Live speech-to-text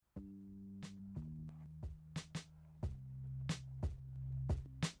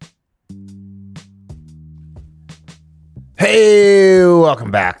Hey, welcome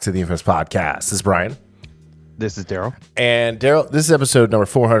back to the Infamous Podcast. This is Brian. This is Daryl. And Daryl, this is episode number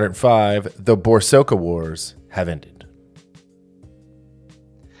 405. The Boresoka Wars have ended.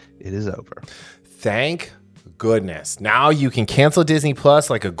 It is over. Thank goodness. Now you can cancel Disney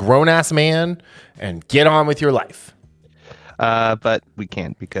Plus like a grown-ass man and get on with your life. But we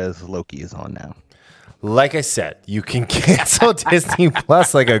can't because Loki is on now. Like I said, you can cancel Disney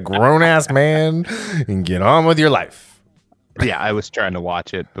Plus like a grown-ass man and get on with your life. Yeah, I was trying to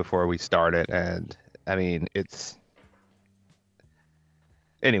watch it before we started, and I mean, it's...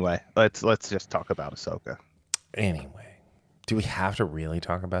 Anyway, let's just talk about Ahsoka. Anyway, do we have to really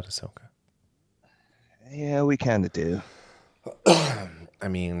talk about Ahsoka? Yeah, we kind of do. I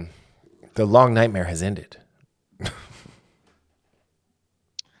mean, the long nightmare has ended.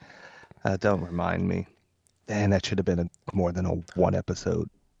 Don't remind me. Man, that should have been more than one episode.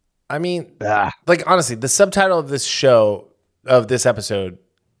 I mean, like, honestly, the subtitle of this show, of this episode,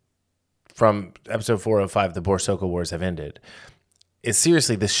 from episode 405, The Boresoka Wars Have Ended, is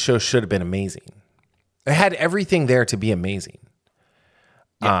seriously, this show should have been amazing. It had everything there to be amazing.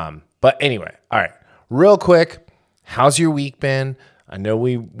 Yeah. But anyway, all right. Real quick, how's your week been? I know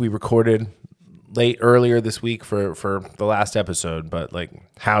we recorded late earlier this week for the last episode, but like,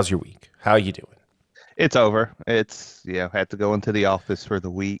 how's your week? How are you doing? It's over. It's, had to go into the office for the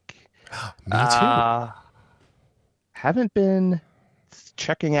week. Me too. Haven't been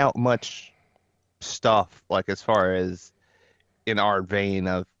checking out much stuff, like as far as in our vein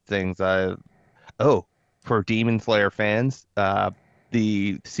of things. For Demon Slayer fans,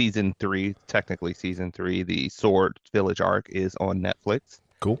 the season 3, the Sword Village arc is on Netflix.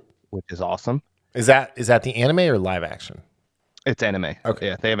 Cool. Which is awesome. Is that the anime or live action? It's anime. Okay.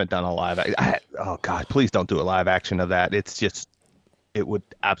 Yeah, they haven't done a live. Oh God, please don't do a live action of that. It's just, it would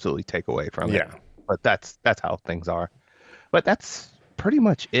absolutely take away from it. Yeah. But that's how things are. But that's pretty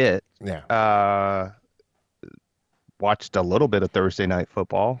much it. Yeah. Watched a little bit of Thursday Night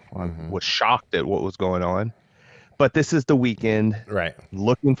Football. Was shocked at what was going on. But this is the weekend. Right.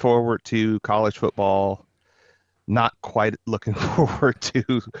 Looking forward to college football. Not quite looking forward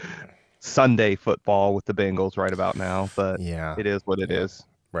to Sunday football with the Bengals right about now. But yeah, it is what it is.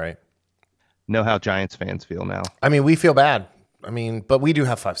 Right. Know how Giants fans feel now. I mean, we feel bad. But we do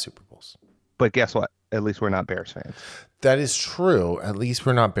have 5 Super Bowls. But guess what? At least we're not Bears fans. That is true. At least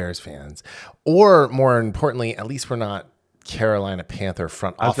we're not Bears fans. Or more importantly, at least we're not Carolina Panther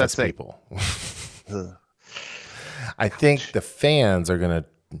front office people. I think the fans are going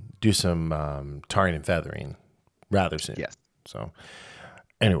to do some tarring and feathering rather soon. Yes. So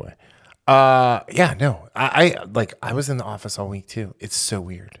anyway, I was in the office all week too. It's so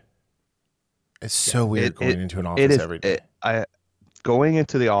weird. It's so weird going into an office every day. Going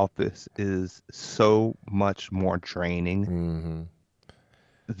into the office is so much more draining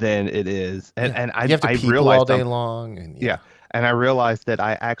than it is. And you have to people all day long. And I realized that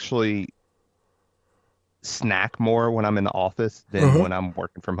I actually snack more when I'm in the office than when I'm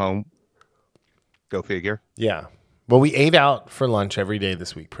working from home. Go figure. Yeah. Well, we ate out for lunch every day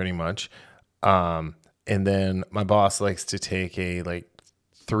this week, pretty much. And then my boss likes to take a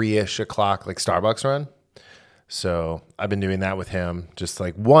 3-ish o'clock Starbucks run. So I've been doing that with him, just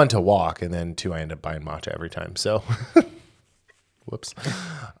 1 to walk, and then 2 I end up buying matcha every time. So, whoops.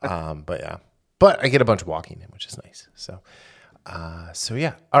 But I get a bunch of walking in, which is nice. So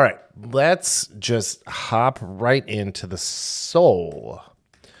yeah. All right, let's just hop right into the sole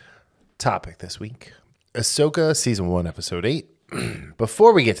topic this week. Ahsoka season 1, episode 8.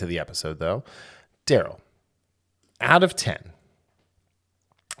 Before we get to the episode, though, Daryl, out of 10.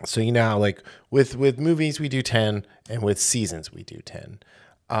 So, with movies, we do 10, and with seasons, we do 10.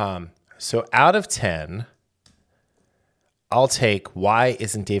 So out of 10, I'll take Why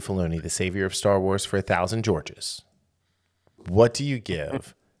Isn't Dave Filoni the savior of Star Wars for 1,000 Georges? What do you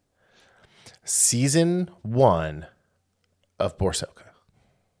give season 1 of Boresoka?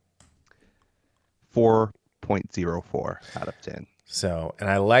 4.04 out of 10. So, and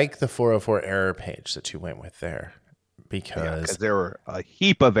I like the 404 error page that you went with there. Because there were a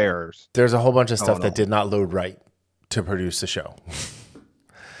heap of errors. There's a whole bunch of stuff that did not load right to produce the show.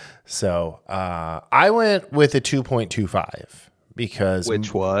 So I went with a 2.25 because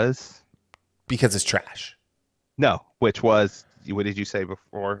it's trash. No, which was, what did you say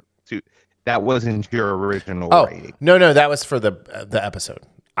before? That wasn't your original rating. No, that was for the episode.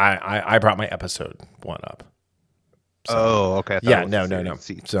 I brought my episode 1 up. So, okay. No.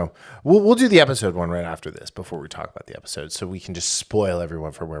 So we'll do the episode 1 right after this before we talk about the episode, so we can just spoil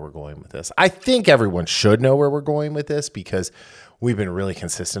everyone for where we're going with this. I think everyone should know where we're going with this because we've been really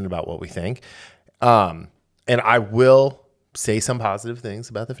consistent about what we think. And I will say some positive things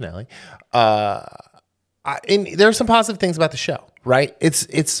about the finale. And there are some positive things about the show, right?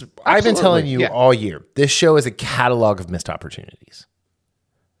 It's. I've been telling you all year, this show is a catalog of missed opportunities.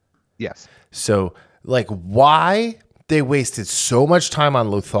 Yes. So, like, why they wasted so much time on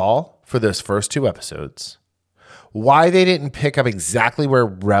Lothal for those first 2 episodes? Why they didn't pick up exactly where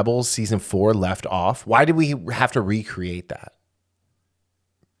Rebels season 4 left off? Why did we have to recreate that?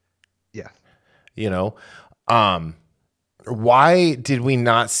 Yeah. You know, why did we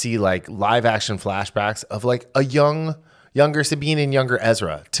not see like live action flashbacks of like a younger Sabine and younger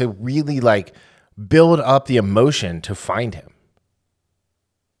Ezra to really like build up the emotion to find him?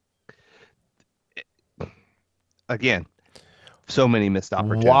 Again, so many missed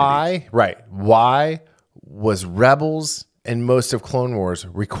opportunities. Why was Rebels and most of Clone Wars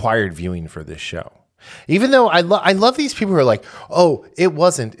required viewing for this show? Even though I love these people who are like, oh, it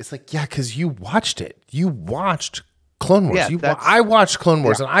wasn't. It's like, yeah, because you watched it. You watched Clone Wars. I watched Clone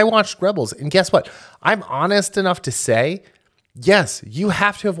Wars and I watched Rebels. And guess what? I'm honest enough to say, yes, you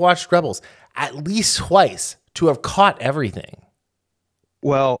have to have watched Rebels at least twice to have caught everything.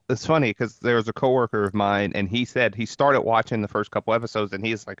 Well, it's funny because there was a coworker of mine, and he said he started watching the first couple episodes, and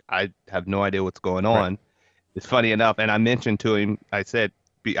he's like, I have no idea what's going on. Right. It's funny enough, and I mentioned to him, I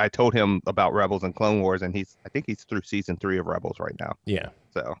told him about Rebels and Clone Wars, and I think he's through season 3 of Rebels right now. Yeah.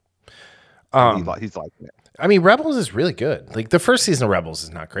 So he's liking it. I mean, Rebels is really good. Like the first season of Rebels is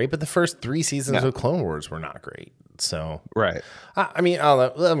not great, but the first 3 seasons of Clone Wars were not great. So right. I mean,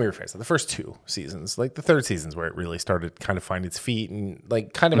 let me rephrase that. The first 2 seasons, like the 3rd season's where it really started to kind of find its feet, and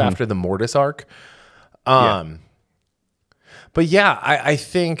like kind of after the Mortis arc. But yeah, I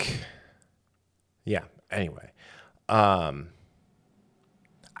think, yeah. Anyway, I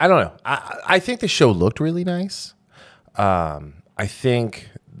don't know. I think the show looked really nice. I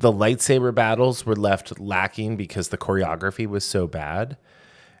think the lightsaber battles were left lacking because the choreography was so bad.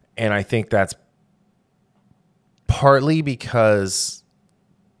 And I think that's partly because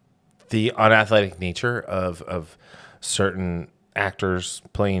the unathletic nature of certain actors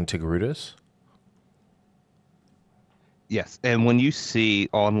playing Togrutas. Yes, and when you see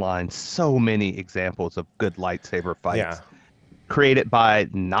online so many examples of good lightsaber fights created by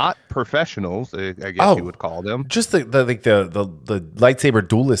not professionals, I guess you would call them, just the lightsaber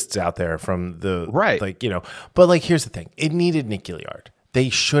duelists out there from the like, you know. But like, here's the thing: it needed Nick Gilliard. They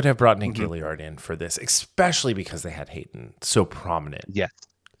should have brought Nick Gilliard in for this, especially because they had Hayden so prominent. Yes.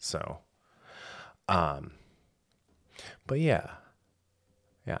 So, but yeah.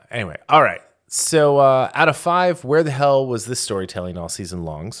 Anyway, all right. So out of 5, where the hell was this storytelling all season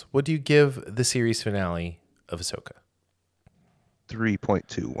longs? What do you give the series finale of Ahsoka?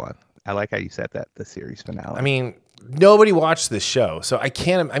 3.21. I like how you said that, the series finale. I mean, nobody watched this show, so I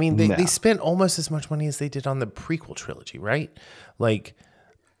can't. I mean, they spent almost as much money as they did on the prequel trilogy, right? Like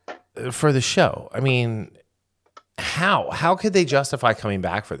for the show. I mean, how could they justify coming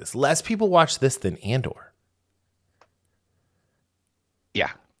back for this? Less people watch this than Andor.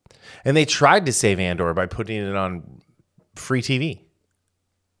 Yeah. And they tried to save Andor by putting it on free TV.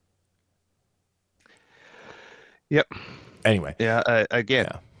 Yep. Anyway. Yeah. Again,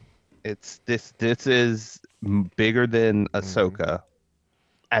 it's this is bigger than Ahsoka.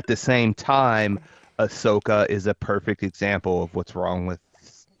 At the same time, Ahsoka is a perfect example of what's wrong with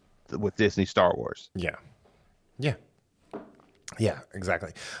Disney Star Wars. Yeah.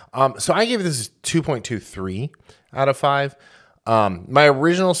 Exactly. So I gave this 2.23 out of 5. My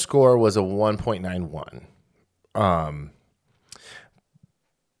original score was a 1.91.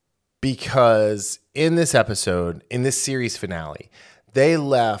 Because in this episode, in this series finale, they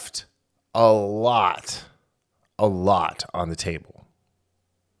left a lot on the table.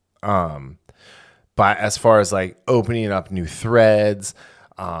 But as far as like opening up new threads,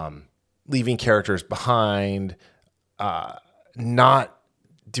 leaving characters behind, not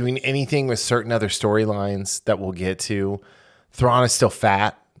doing anything with certain other storylines that we'll get to. Thrawn is still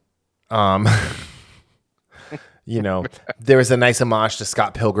fat. You know, there was a nice homage to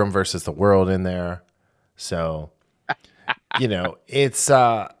Scott Pilgrim versus the World in there. So, you know, it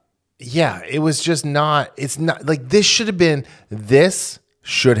was just not, it's not like this should have been the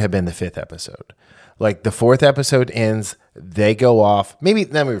 5th episode. Like the 4th episode ends, they go off. Maybe,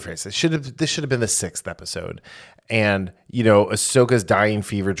 let me rephrase it. This should have been the 6th episode. And, you know, Ahsoka's dying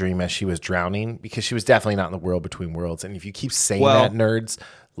fever dream as she was drowning, because she was definitely not in the world between worlds. And if you keep saying that, nerds,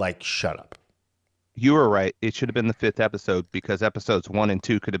 like, shut up. You were right. It should have been the 5th episode, because episodes 1 and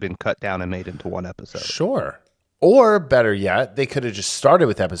 2 could have been cut down and made into one episode. Sure. Or better yet, they could have just started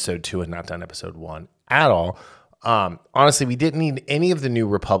with episode 2 and not done episode 1 at all. Honestly, we didn't need any of the New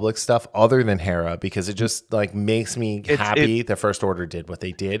Republic stuff other than Hera because it just like makes me happy the First Order did what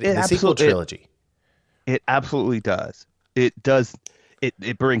they did in the sequel trilogy. It absolutely does. It does.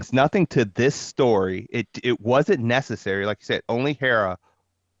 It brings nothing to this story. It wasn't necessary. Like you said, only Hera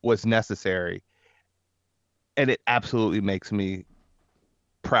was necessary. And it absolutely makes me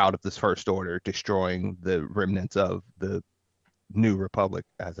proud of this First Order destroying the remnants of the New Republic,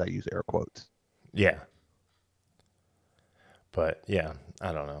 as I use air quotes. Yeah. But yeah,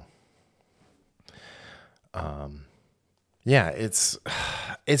 I don't know. Yeah, it's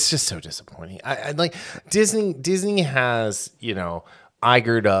just so disappointing. I like Disney has,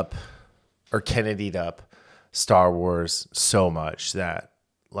 Igered up or Kennedy'd up Star Wars so much that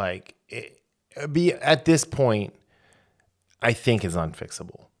like be at this point I think is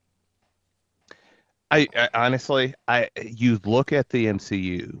unfixable. I honestly, you look at the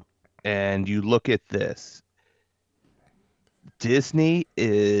MCU and you look at this. Disney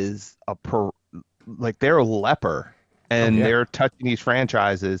is like they're a leper and they're touching these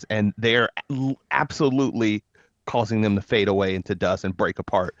franchises and they're absolutely causing them to fade away into dust and break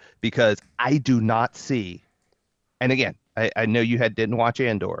apart because I do not see. And again, I know you didn't watch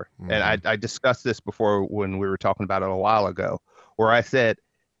Andor, and I discussed this before when we were talking about it a while ago, where I said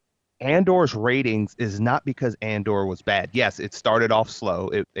Andor's ratings is not because Andor was bad. Yes, it started off slow,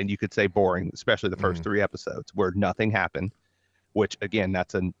 and you could say boring, especially the first 3 episodes where nothing happened. Which again,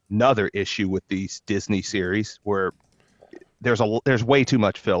 that's another issue with these Disney series where there's way too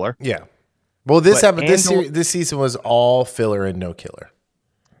much filler. Yeah. Well, this season was all filler and no killer.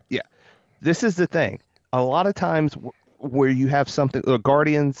 Yeah. This is the thing. A lot of times where you have something,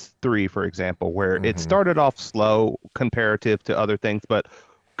 Guardians 3, for example, where it started off slow comparative to other things, but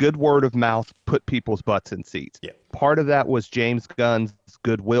good word of mouth put people's butts in seats. Yeah. Part of that was James Gunn's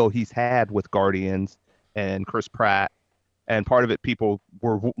goodwill he's had with Guardians and Chris Pratt. And part of it, people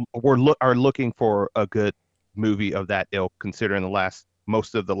are looking for a good movie of that ilk, considering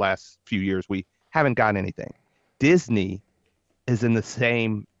most of the last few years we haven't gotten anything. Disney is in the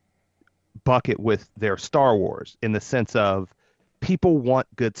same bucket with their Star Wars in the sense of people want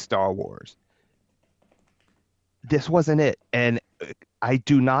good Star Wars. This wasn't it, and I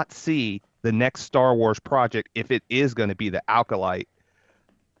do not see the next Star Wars project, if it is going to be the Acolyte.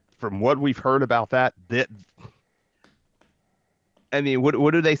 From what we've heard about that. I mean,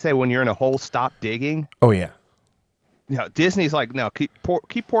 what do they say when you're in a hole? Stop digging. Oh yeah. Disney's like, no, keep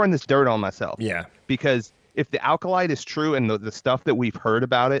pouring this dirt on myself. Yeah. Because if the Acolyte is true and the stuff that we've heard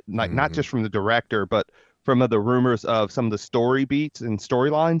about it, like not just from the director, but from the rumors of some of the story beats and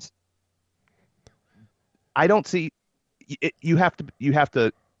storylines, I don't see. You have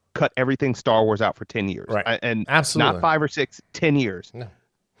to cut everything Star Wars out for 10 years, right? And absolutely not 5 or 6, 10 years.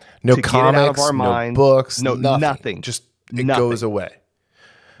 No comics, out of our minds, no books, nothing. Just it goes away.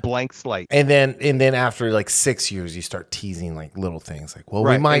 Blank slate. And then after like 6 years, you start teasing like little things like, well,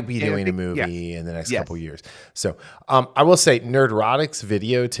 we might be doing a movie in the next couple years. So I will say Nerdrotic's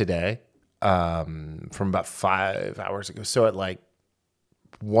video today from about 5 hours ago. So at like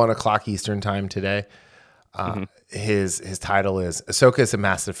 1:00 Eastern time today, his title is Ahsoka is a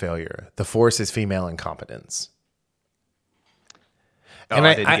massive failure. The Force is female incompetence. And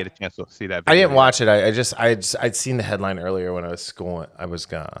I didn't get a chance to see that video. I didn't watch it. I'd seen the headline earlier when I was going. I was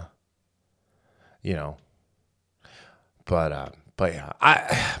gonna, but yeah,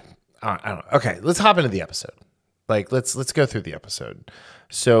 I don't know. Okay, let's hop into the episode. Like let's go through the episode.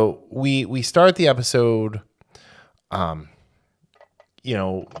 So we start the episode.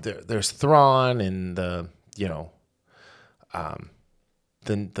 There's Thrawn and the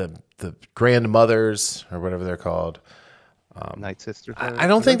grandmothers or whatever they're called. Night Sisters. I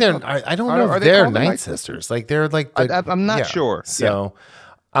don't think they're. I don't know if they're Night Sisters. Like they're like. I'm not sure. So,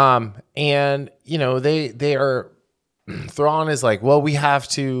 and they are. Thrawn is like, well, we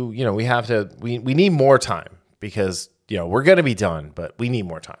need more time because we're gonna be done, but we need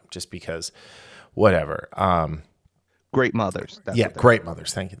more time just because, whatever. Great mothers. Great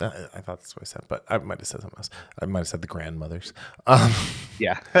mothers. Thank you. I thought that's what I said, but I might have said something else. I might have said the grandmothers.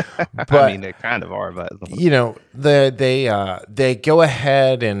 Yeah, but, I mean they kind of are, but they go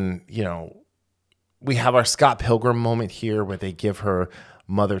ahead and we have our Scott Pilgrim moment here where they give her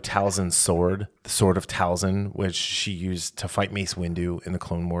Mother Talzin's sword, the sword of Talzin, which she used to fight Mace Windu in the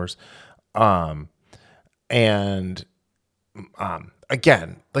Clone Wars, and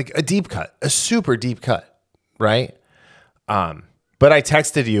again like a deep cut, a super deep cut, right? But I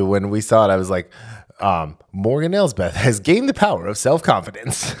texted you when we saw it. I was like, Morgan Elsbeth has gained the power of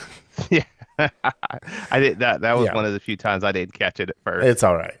self-confidence. Yeah. I did that. That was Yeah. one of the few times I didn't catch it at first. It's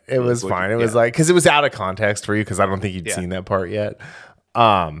all right. It was Which, fine. It was yeah, like, because it was out of context for you, because I don't think you'd yeah. seen that part yet.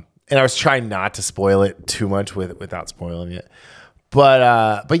 And I was trying not to spoil it too much without spoiling it.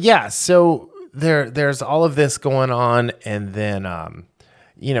 But yeah, so there's all of this going on, and then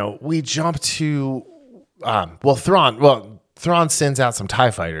we jump to Thrawn sends out some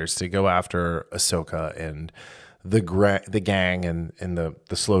TIE fighters to go after Ahsoka and the gang and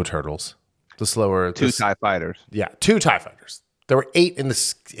the slow turtles. Two TIE fighters. Yeah, two TIE fighters. There were 8 in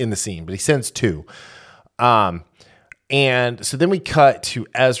the scene, but he sends 2. And so then we cut to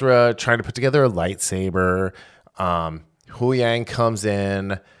Ezra trying to put together a lightsaber. Hu Yang comes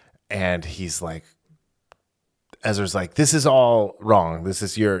in, and Ezra's like, "This is all wrong. This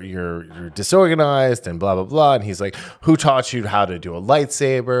is you're disorganized and blah blah blah." And he's like, "Who taught you how to do a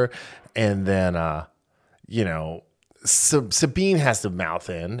lightsaber?" And then Sabine has to mouth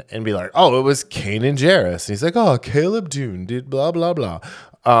in and be like, "Oh, it was Kanan Jarrus." And he's like, "Oh, Caleb Dune did blah blah blah."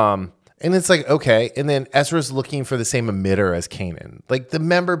 And it's like, okay. And then Ezra's looking for the same emitter as Kanan. Like, the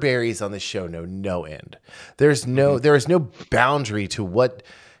member berries on this show know no end. There is no boundary to what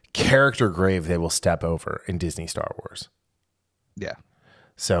character grave they will step over in Disney Star Wars. Yeah.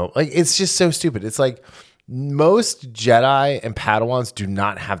 So, like, it's just so stupid. It's like most Jedi and Padawans do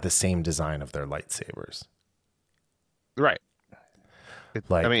not have the same design of their lightsabers. Right. In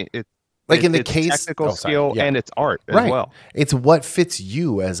the case, technical skill and it's art as well. It's what fits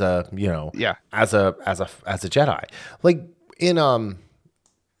you as a as a Jedi. Like in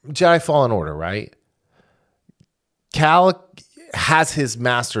Jedi Fallen Order, right? Cal has his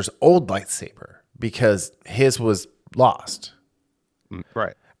master's old lightsaber because his was lost,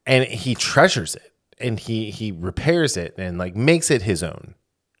 right? And he treasures it, and he repairs it and like makes it his own.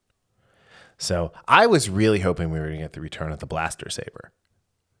 So I was really hoping we were going to get the return of the blaster saber.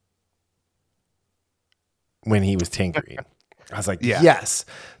 When he was tinkering, I was like, yes,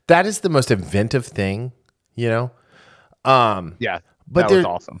 that is the most inventive thing, Yeah, but that was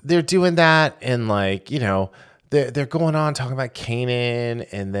awesome. They're doing that, and like, they're going on talking about Kanan,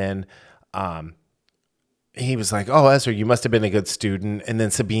 and then he was like, "Oh, Ezra, you must have been a good student," and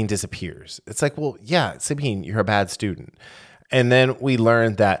then Sabine disappears. It's like, well, yeah, Sabine, you're a bad student. And then we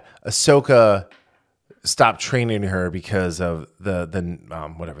learned that Ahsoka stopped training her because of the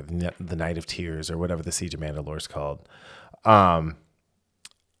Night of Tears, or whatever the Siege of Mandalore is called. That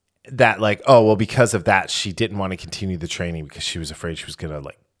like, oh, well, because of that, she didn't want to continue the training because she was afraid she was going to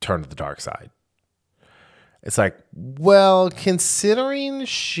like turn to the dark side. It's like, well, considering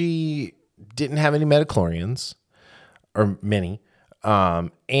she didn't have any midichlorians, or many,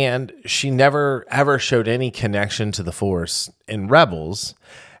 and she never ever showed any connection to the Force in Rebels.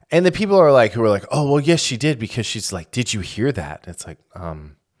 And the people are like, who are like, "Oh, well, yes, she did," because she's like, "Did you hear that?" And it's like,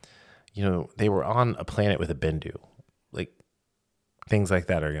 they were on a planet with a Bendu. Like, things like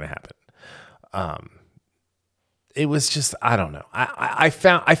that are going to happen. It was just, I don't know. I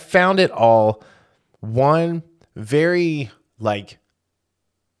found it all one very like,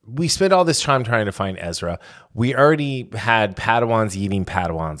 we spent all this time trying to find Ezra. We already had Padawans eating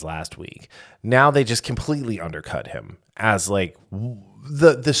Padawans last week. Now they just completely undercut him as like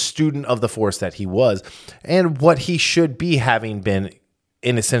the student of the Force that he was, and what he should be, having been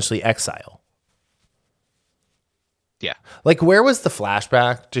in essentially exile. Yeah. Like, where was the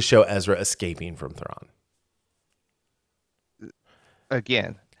flashback to show Ezra escaping from Thrawn?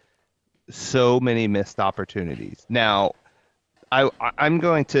 Again, so many missed opportunities. Now, I'm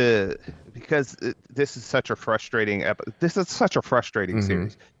going to, because this is such a frustrating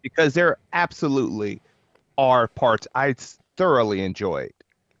series, because there absolutely are parts I thoroughly enjoyed,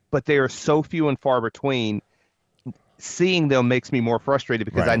 but they are so few and far between. Seeing them makes me more frustrated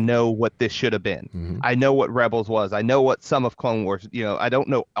because I know what this should have been. Mm-hmm. I know what Rebels was. I know what some of Clone Wars. I don't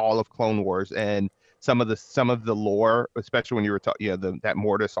know all of Clone Wars and some of the lore, especially when you were talking, that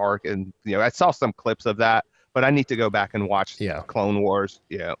Mortis arc, and I saw some clips of that, but I need to go back and watch Clone Wars.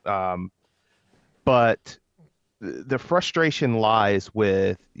 But the frustration lies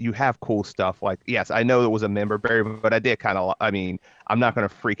with, you have cool stuff like, yes, I know it was a member berry, but I did kind of, I'm not going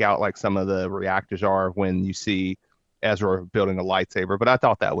to freak out like some of the reactors are when you see Ezra building a lightsaber, but I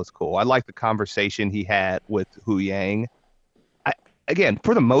thought that was cool. I like the conversation he had with Hu Yang. Again,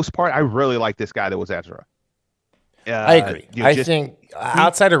 for the most part, I really like this guy that was Ezra. I agree. I think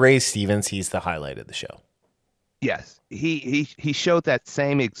outside of Ray Stevens, he's the highlight of the show. Yes, he showed that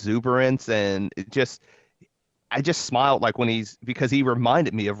same exuberance, and I just smiled like because he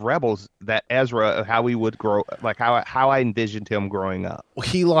reminded me of Rebels, that Ezra, how he would grow, like how I envisioned him growing up. Well,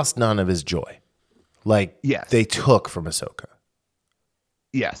 he lost none of his joy. Like, yes, they took from Ahsoka.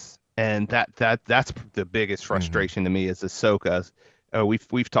 Yes. and that's the biggest Hmm. frustration to me is Ahsoka.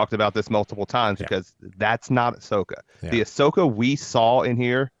 We've talked about this multiple times Yeah. because that's not Ahsoka. Yeah. The Ahsoka we saw in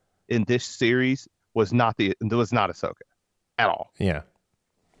here in this series was not Ahsoka at all. Yeah.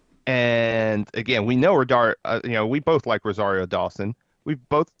 And again, we know we both like Rosario Dawson. We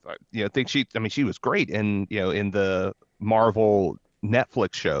both, think I mean, she was great in the Marvel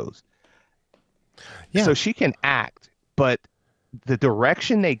Netflix shows. Yeah. So she can act, but the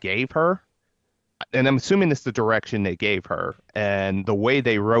direction they gave her, and I'm assuming it's the direction they gave her and the way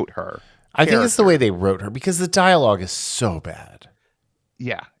they wrote her I think it's the way character. they wrote her because the dialogue is so bad.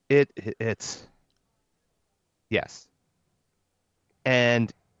 Yeah, it's yes.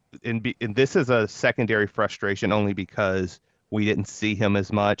 And and this is a secondary frustration only because we didn't see him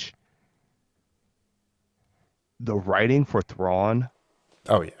as much. The writing for Thrawn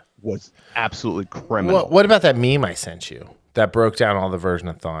Oh yeah. was absolutely What criminal. What about that meme I sent you that broke down all the version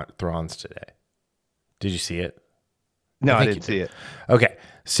of Thrawn's today? Did you see it? I No, I think you didn't did. see it. Okay,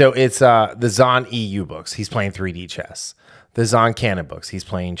 so it's the Zahn EU books. He's playing 3D chess. The Zahn Canon books. He's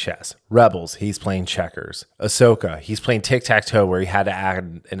playing chess. Rebels. He's playing checkers. Ahsoka. He's playing tic tac toe, where he had to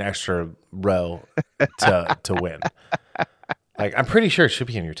add an extra row to win. Like I'm pretty sure it should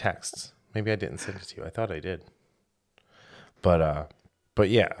be in your texts. Maybe I didn't send it to you. I thought I did. But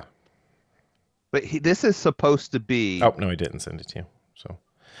yeah. But this is supposed to be Oh no, I didn't send it to you. So,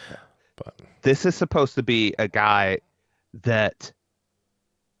 but this is supposed to be a guy that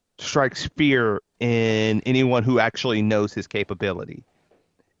strikes fear in anyone who actually knows his capability.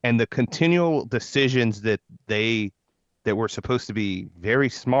 And the continual decisions that were supposed to be very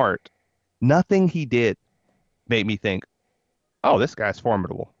smart, nothing he did made me think, oh, this guy's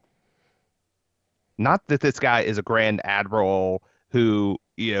formidable. Not that this guy is a grand admiral who,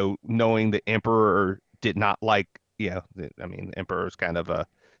 knowing the emperor did not like, I mean, the emperor's kind of a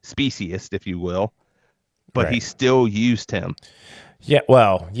speciest, if you will, but he right. still used him. Yeah.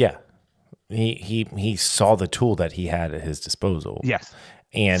 Well, yeah. He saw the tool that he had at his disposal. Yes.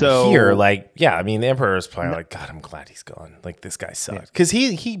 And here, So, like, yeah, I mean, the Emperor's probably n- like, God, I'm glad he's gone. Like, this guy yeah, sucked because he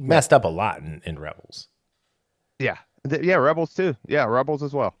yeah, messed up a lot in Rebels. yeah, yeah, Rebels too. Yeah, Rebels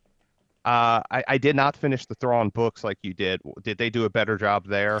as well. I did not finish the Thrawn books like you did. Did they do a better job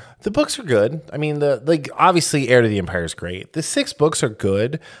there? The books are good. I mean, the like obviously, Heir to the Empire is great. The 6 books are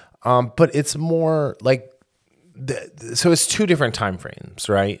good, but it's more like so it's 2 different time frames,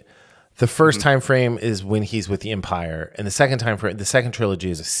 right? The first Hmm. time frame is when he's with the Empire, and the second time frame, the second trilogy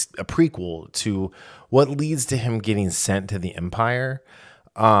is a prequel to what leads to him getting sent to the Empire,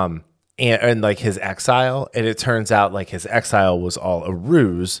 and like his exile. And it turns out like his exile was all a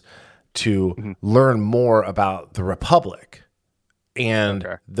ruse to Hmm. learn more about the Republic and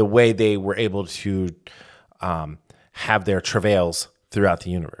Okay. the way they were able to have their travails throughout the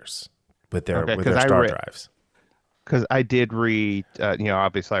universe with their Okay, star drives. because I did read,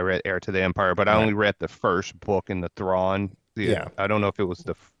 obviously I read Heir to the Empire, but I Right. only read the first book in the Thrawn. Yeah. I don't know if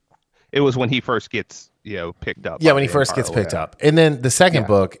it was when he first gets, picked up Yeah, by when he the first Empire gets or picked whatever. up. And then the second Yeah.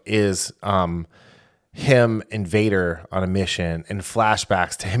 book is him and Vader on a mission and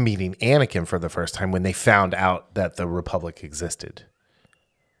flashbacks to him meeting Anakin for the first time when they found out that the Republic existed.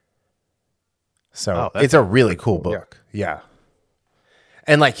 So Oh, it's that's a really pretty cool cool. Yeah. book. Yeah.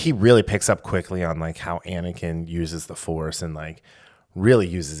 And like he really picks up quickly on like how Anakin uses the Force and like really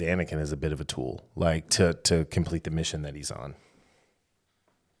uses Anakin as a bit of a tool, like to complete the mission that he's on.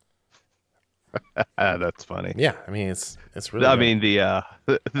 That's funny. Yeah, I mean it's really I good. mean,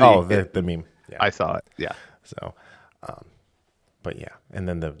 Oh, the meme. Yeah. I saw it. Yeah. So, but yeah, and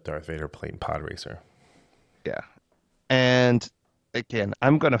then the Darth Vader playing pod racer. Yeah. And again,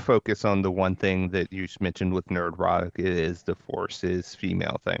 I'm going to focus on the one thing that you mentioned with Nerd Rock is the Force is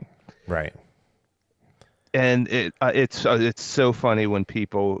female thing. Right. And it's so funny when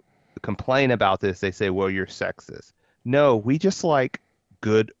people complain about this. They say, "Well, you're sexist." No, we just like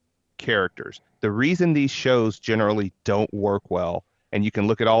good characters. The reason these shows generally don't work well, and you can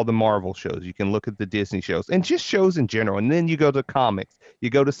look at all the Marvel shows, you can look at the Disney shows, and just shows in general, and then you go to comics, you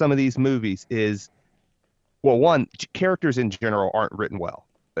go to some of these movies, is well, one, characters in general aren't written well,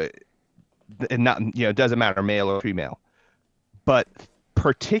 and not it doesn't matter male or female, but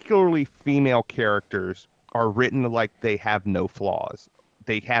particularly female characters are written like they have no flaws,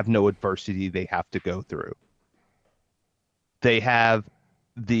 they have no adversity they have to go through. They have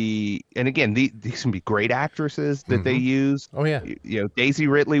and again, these can be great actresses that they Mm-hmm. use. Oh yeah. Daisy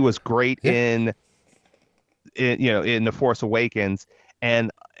Ridley was great Yeah. in The Force Awakens,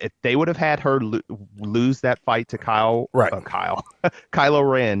 and if they would have had her lose that fight to Right. Kylo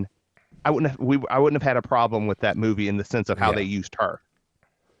Ren, I wouldn't have had a problem with that movie in the sense of how Yeah. they used her.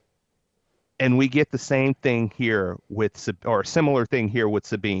 And we get the same thing here with, or a similar thing here with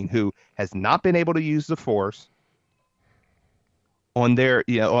Sabine, who has not been able to use the Force on their,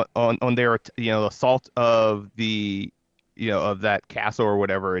 on their, assault of the, of that castle or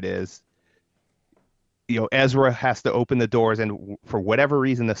whatever it is. Ezra has to open the doors, and for whatever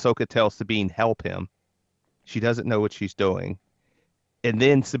reason, Ahsoka tells Sabine help him. She doesn't know what she's doing, and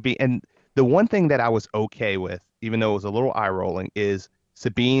then Sabine. And the one thing that I was okay with, even though it was a little eye rolling, is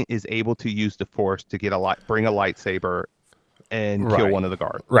Sabine is able to use the Force to get bring a lightsaber and kill Right. one of the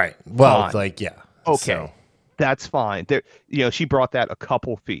guards. Right. Well, Fine, like, yeah. okay, So, that's fine. There, she brought that a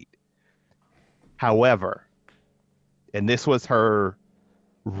couple feet. However, and this was her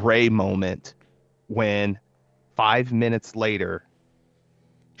Rey moment when 5 minutes later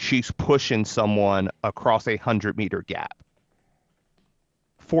she's pushing someone across 100-meter gap,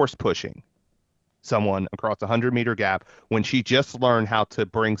 force pushing someone across 100-meter gap when she just learned how to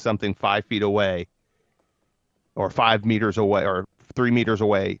bring something 5 feet away or 5 meters away or 3 meters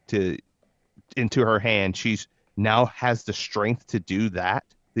away to into her hand. She's now has the strength to do that,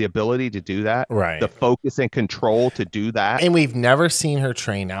 the ability to do that, the right. focus and control to do that. And we've never seen her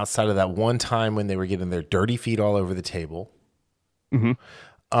train outside of that one time when they were getting their dirty feet all over the table.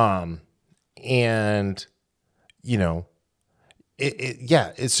 Mm-hmm. And, you know,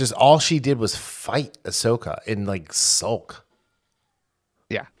 yeah, it's just all she did was fight Ahsoka and like sulk.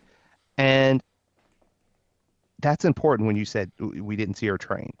 Yeah. And that's important when you said we didn't see her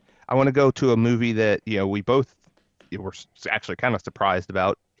train. I want to go to a movie that, we both were actually kind of surprised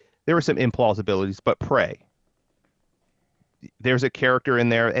about. There were some implausibilities, but Prey. There's a character in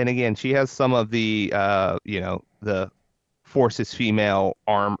there, and again, she has some of the, the Force's female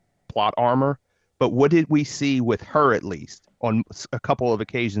plot armor. But what did we see with her, at least on a couple of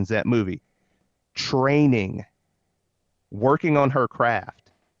occasions that movie? Training, working on her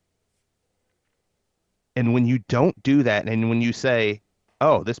craft. And when you don't do that, and when you say,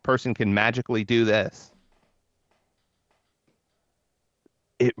 oh, this person can magically do this,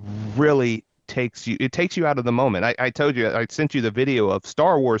 it really takes you out of the moment. I told you, I sent you the video of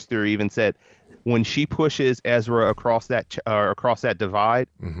Star Wars Theory even said when she pushes Ezra across that divide,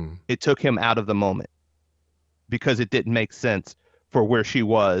 it took him out of the moment because it didn't make sense for where she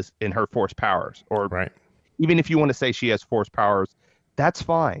was in her force powers. Or Right. even if you want to say she has force powers, that's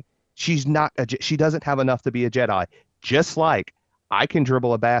fine. She's not she doesn't have enough to be a Jedi. Just like I can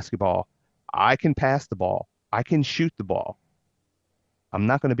dribble a basketball, I can pass the ball, I can shoot the ball. I'm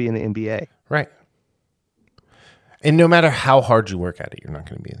not going to be in the NBA. Right. And no matter how hard you work at it, you're not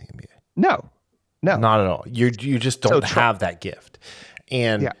going to be in the NBA. No. Not at all. You just don't have that gift.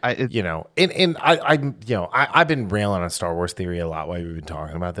 And yeah, I've been railing on Star Wars Theory a lot while we've been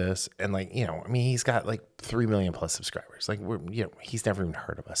talking about this. And he's got like 3 million plus subscribers. Like he's never even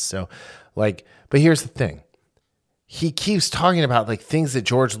heard of us. So but here's the thing. He keeps talking about like things that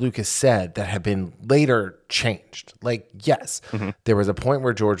George Lucas said that have been later changed. Like, yes, there was a point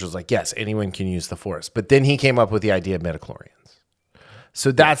where George was like, yes, anyone can use the Force. But then he came up with the idea of midichlorians.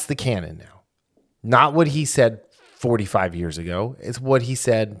 So that's the canon now. Not what he said 45 years ago. It's what he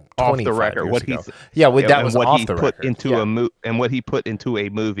said 25 off the record. years What ago. that was what off he the put record. into and what he put into a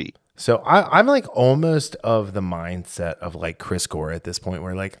movie. So I'm like almost of the mindset of like Chris Gore at this point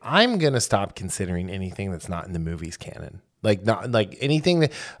where like I'm going to stop considering anything that's not in the movies canon. Like not like anything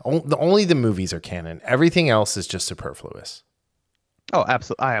that only the movies are canon. Everything else is just superfluous. Oh,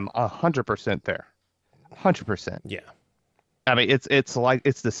 absolutely. I am 100% there. 100%. Yeah. I mean, it's like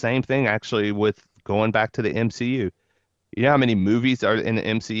it's the same thing actually with going back to the MCU. You know how many movies are in the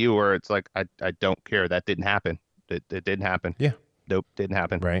MCU where it's like I don't care, that didn't happen. It didn't happen. Yeah. Nope, didn't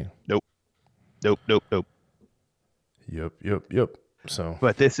happen. Right. Nope. Yep. So,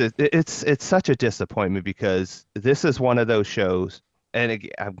 but it's such a disappointment because this is one of those shows, and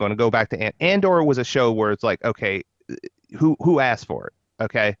again, I'm going to go back to Andor was a show where it's like, okay, who asked for it?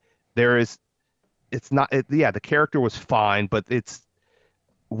 Okay, it's not, the character was fine, but it's,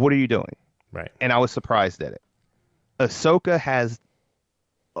 what are you doing? right. And I was surprised at it. Ahsoka has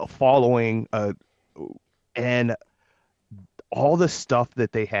a following, and all the stuff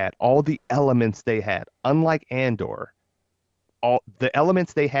that they had, all the elements they had, unlike Andor, all the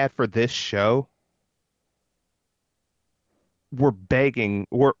elements they had for this show were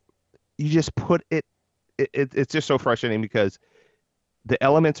you just put it's just so frustrating because the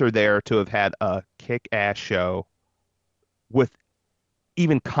elements are there to have had a kick-ass show with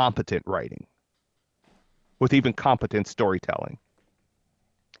even competent writing, with even competent storytelling.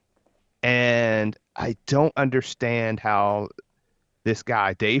 And I don't understand how this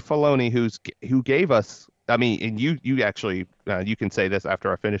guy, Dave Filoni, who gave us I mean, and you actually you can say this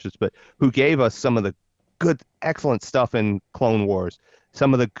after I finish this, but who gave us some of the good, excellent stuff in Clone Wars,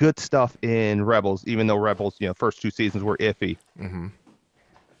 some of the good stuff in Rebels, even though Rebels, first 2 seasons were iffy.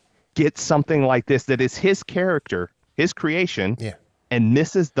 Get something like this that is his character, his creation, Yeah. and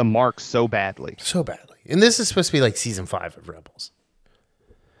misses the mark so badly. So badly. And this is supposed to be like season 5 of Rebels.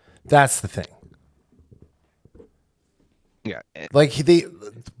 That's the thing. Yeah. Like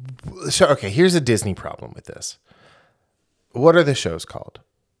so okay, here's a Disney problem with this. What are the shows called?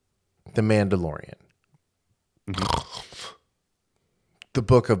 The Mandalorian. The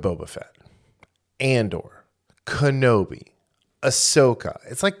Book of Boba Fett. Andor. Kenobi. Ahsoka.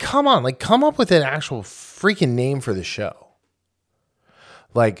 It's like, come on, like come up with an actual freaking name for the show.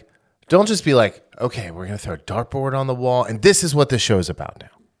 Like, don't just be like, okay, we're gonna throw a dartboard on the wall, and this is what the show's about now.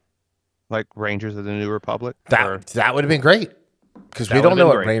 Like Rangers of the New Republic. That would have been great. Because we don't know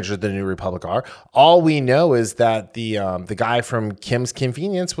what Rangers of the New Republic are. All we know is that the guy from Kim's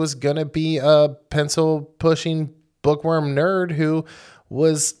Convenience was gonna be a pencil pushing bookworm nerd who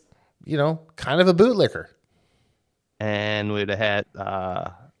was, kind of a bootlicker. And we'd have had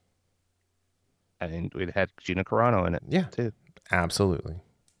Gina Carano in it. Yeah, too. Absolutely.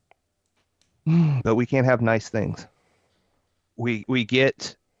 But we can't have nice things. We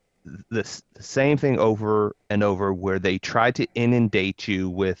get the same thing over and over where they try to inundate you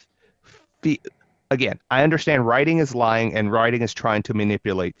with again, I understand writing is lying and writing is trying to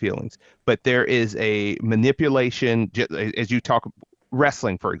manipulate feelings, but there is a manipulation as you talk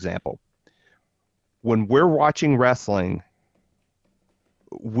wrestling, for example. When we're watching wrestling,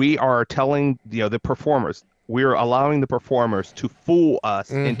 we are telling the performers, we're allowing the performers to fool us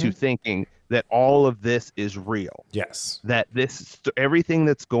into thinking that all of this is real. Yes. That everything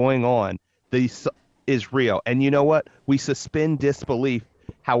that's going on is real. And you know what? We suspend disbelief.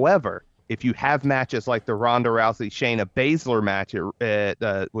 However, if you have matches like the Ronda Rousey Shayna Baszler match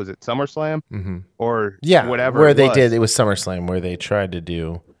at was it SummerSlam or whatever? Where it was SummerSlam where they tried to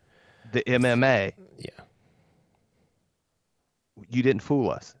do the MMA. Yeah. You didn't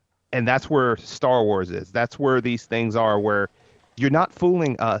fool us. And that's where Star Wars is. That's where these things are, where you're not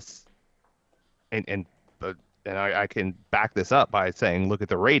fooling us. And I can back this up by saying, look at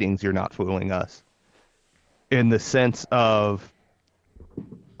the ratings. You're not fooling us in the sense of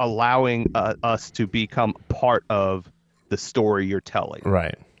allowing us to become part of the story you're telling.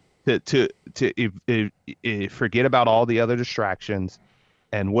 Right. To forget about all the other distractions.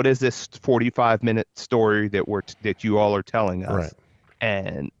 And what is this 45-minute story that you all are telling us? Right.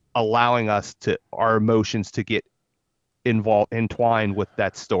 And allowing us our emotions to get entwined with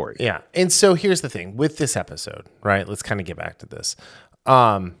that story. Yeah. And so here's the thing with this episode, right? Let's kind of get back to this.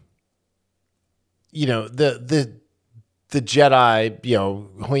 The Jedi,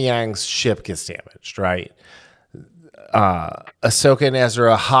 Huyang's ship gets damaged, right? Ahsoka and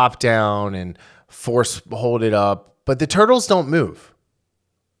Ezra hop down and force hold it up, but the turtles don't move.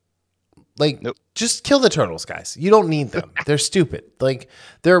 Like, nope. Just kill the turtles, guys. You don't need them. They're stupid. Like,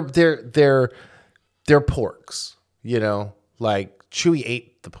 they're porks. Like Chewie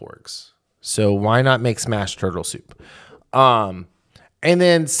ate the porks, so why not make smashed turtle soup? And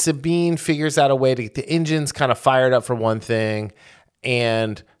then Sabine figures out a way to get the engines kind of fired up for one thing,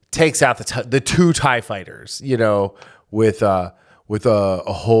 and takes out the two TIE fighters. With a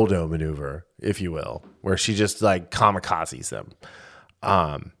holdo maneuver, if you will, where she just like kamikazes them.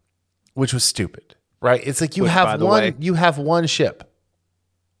 Which was stupid, right? It's like you have one ship.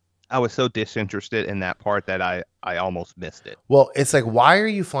 I was so disinterested in that part that I almost missed it. Well, it's like, why are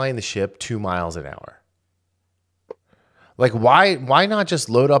you flying the ship 2 miles an hour? Like, why not just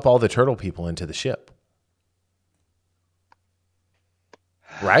load up all the turtle people into the ship?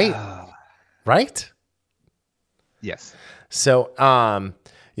 Right? Right? Yes. So,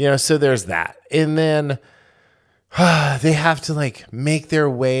 so there's that. And then they have to like make their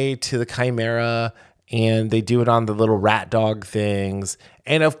way to the Chimera, and they do it on the little rat dog things.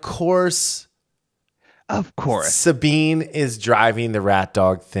 And of course, Sabine is driving the rat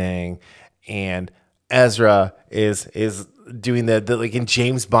dog thing, and Ezra is doing the like in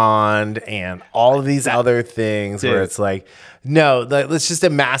James Bond and all of these other things where it's like, no, let's just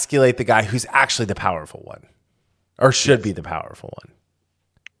emasculate the guy who's actually the powerful one, or should be the powerful one.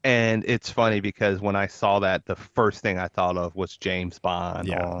 And it's funny because when I saw that, the first thing I thought of was James Bond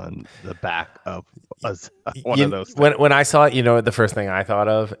on the back of one of those things. When I saw it, the first thing I thought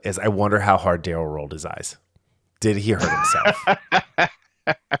of is, I wonder how hard Dale rolled his eyes. Did he hurt himself?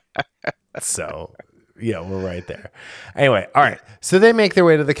 So, we're right there. Anyway, all right. So they make their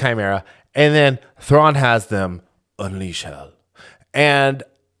way to the Chimera, and then Thrawn has them unleash hell. And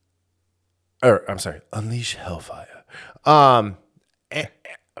or I'm sorry, unleash hellfire. Um, eh,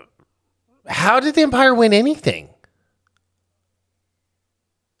 how did the Empire win anything? You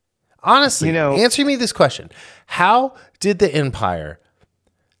Honestly, know, answer me this question. How did the Empire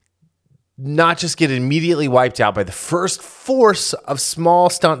not just get immediately wiped out by the first force of small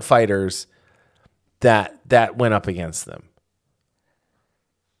stunt fighters that went up against them?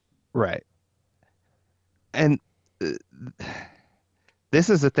 right. And uh, this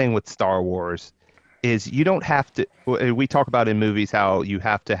is the thing with Star Wars is you don't have to we talk about in movies how you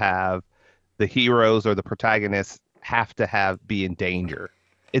have to have the heroes or the protagonists have to have be in danger.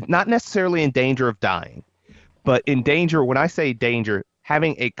 It's not necessarily in danger of dying, but in danger, when I say danger,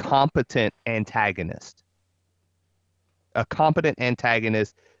 having a competent antagonist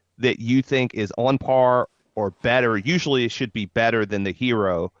that you think is on par or better. Usually it should be better than the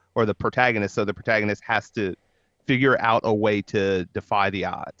hero or the protagonist. So the protagonist has to figure out a way to defy the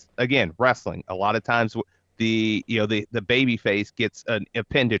odds. Again, wrestling. A lot of times the baby face gets an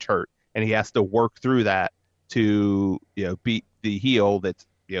appendage hurt and he has to work through that to beat the heel that's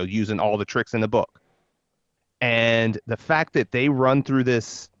using all the tricks in the book. And the fact that they run through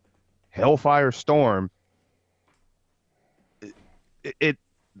this hellfire storm, it it,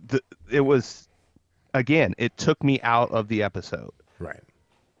 it was again, it took me out of the episode. Right.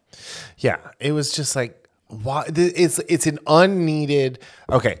 Yeah, it was just like why it's an unneeded.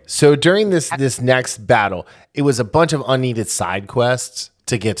 Okay, so during this next battle, it was a bunch of unneeded side quests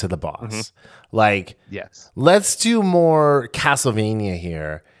to get to the boss. Like, Yes. let's do more Castlevania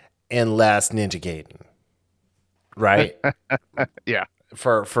here and less Ninja Gaiden. Right? Yeah.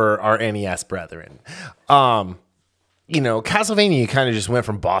 For our NES brethren. Castlevania kind of just went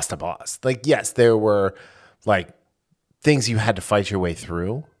from boss to boss. Like, yes, there were like things you had to fight your way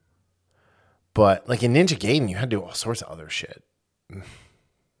through. But like in Ninja Gaiden, you had to do all sorts of other shit. And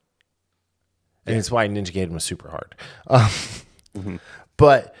it's why Ninja Gaiden was super hard.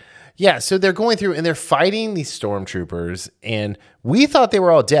 But yeah, so they're going through and they're fighting these stormtroopers. And we thought they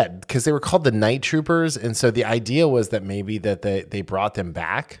were all dead because they were called the Night Troopers. And so the idea was that maybe that they brought them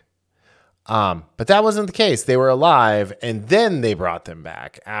back. But that wasn't the case. They were alive and then they brought them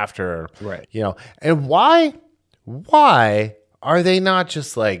back after, Right. And why are they not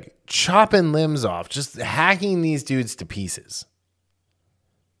just like chopping limbs off, just hacking these dudes to pieces?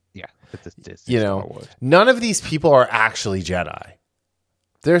 Yeah. It's Star Wars. None of these people are actually Jedi.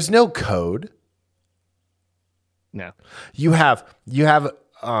 There's no code. No. You have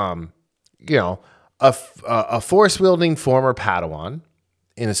a force wielding former Padawan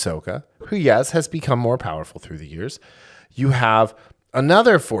in Ahsoka, who yes has become more powerful through the years. You have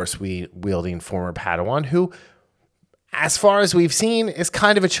another force wielding former Padawan who, as far as we've seen, is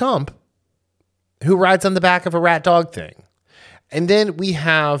kind of a chump who rides on the back of a rat dog thing. And then we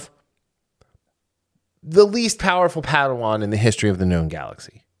have the least powerful Padawan in the history of the known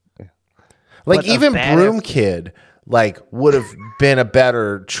galaxy. Like, But even badass- Broom Kid, like, would have been a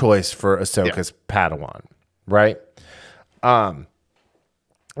better choice for Ahsoka's Padawan, right? And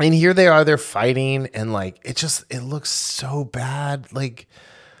here they are, they're fighting, and like it looks so bad. Like,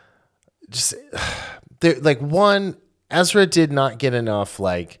 just one, Ezra did not get enough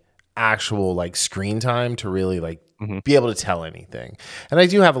like actual like screen time to really like be able to tell anything. And I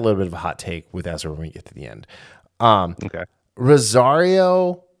do have a little bit of a hot take with Ezra when we get to the end. Okay.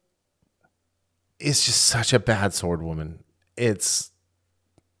 Rosario is just such a bad sword woman. It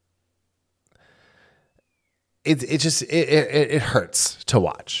hurts to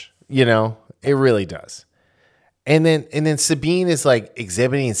watch, it really does. And then Sabine is like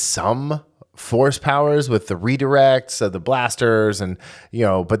exhibiting some force powers with the redirects of the blasters and,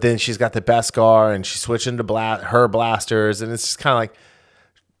 but then she's got the Beskar and she's switching to her blasters. And it's just kind of like,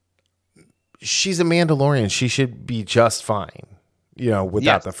 she's a Mandalorian. She should be just fine,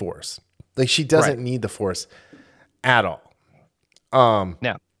 without the force. Like, she doesn't need the force at all.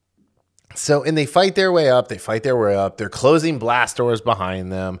 No. So, and they fight their way up. They're closing blast doors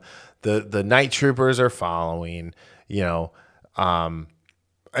behind them. The night troopers are following,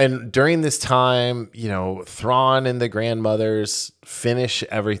 and during this time, Thrawn and the grandmothers finish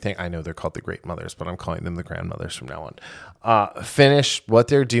everything. I know they're called the great mothers, but I'm calling them the grandmothers from now on. Finish what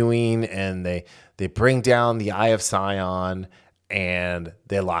they're doing, and they bring down the Eye of Sion, and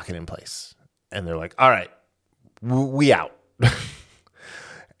they lock it in place. And they're like, all right, we out.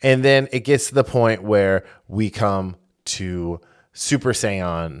 And then it gets to the point where we come to Super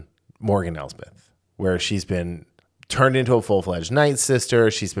Saiyan Morgan Elsbeth, where she's been turned into a full-fledged Night Sister.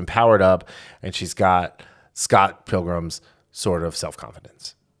 She's been powered up, and she's got Scott Pilgrim's sort of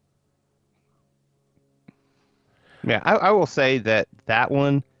self-confidence. Yeah, I will say that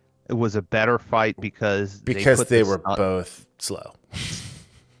one, it was a better fight because they because put they the were stunt. both slow.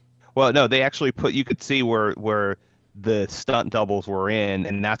 Well, no, they actually put. You could see where the stunt doubles were in,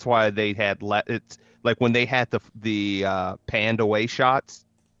 and that's why they had let. It's like when they had the panned away shots.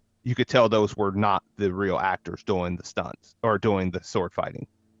 You could tell those were not the real actors doing the stunts or doing the sword fighting.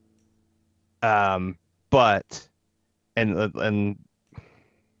 But and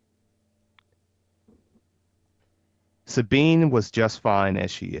Sabine was just fine as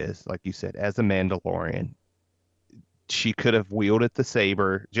she is, like you said, as a Mandalorian. She could have wielded the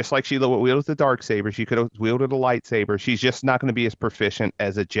saber just like she wielded the dark saber. She could have wielded a lightsaber. She's just not going to be as proficient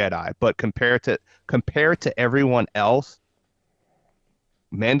as a Jedi. But compared to everyone else,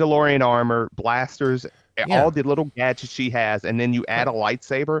 Mandalorian armor, blasters, Yeah. all the little gadgets she has, and then you add a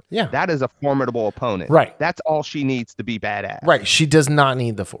lightsaber, Yeah. that is a formidable opponent. Right. That's all she needs to be badass. Right. She does not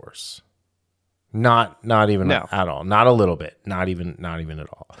need the Force. Not even No. at all. Not a little bit. Not even at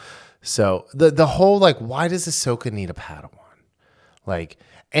all. So the whole like, why does Ahsoka need a Padawan? Like,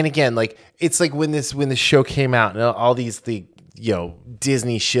 and again, like it's like when the show came out and all these Disney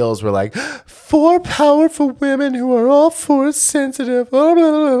shills were like, four powerful women who are all Force sensitive,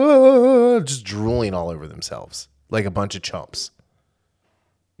 just drooling all over themselves like a bunch of chumps.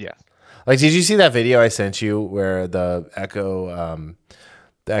 Yes. Like, did you see that video I sent you where the Echo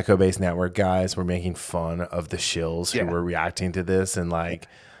Base Network guys were making fun of the shills who were reacting to this, and like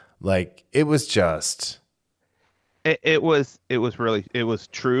it was just. It was really, it was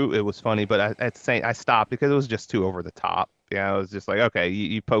true. It was funny, but I stopped because it was just too over the top. Yeah, I was just like, okay,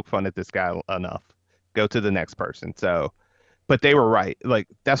 you poke fun at this guy enough. Go to the next person. So, but they were right. Like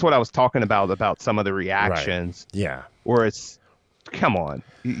that's what I was talking about some of the reactions. Right. Yeah. Where it's, come on,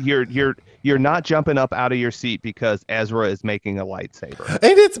 you're not jumping up out of your seat because Ezra is making a lightsaber.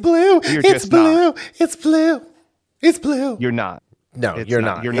 And it's blue. It's blue. Not. It's blue. It's blue. You're not. No, you're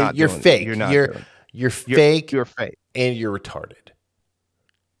not. You're not. You're fake. You're not. You're fake. You're fake. And you're retarded.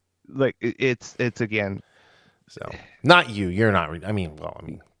 Like it's again. So not you. You're not. We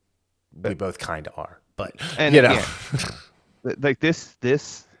both kind of are, but and you know, again, like this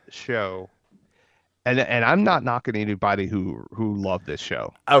show, and I'm not knocking anybody who loved this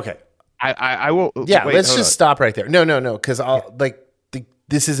show. Okay. I will. Yeah. Wait, let's just stop right there. No. Because I'll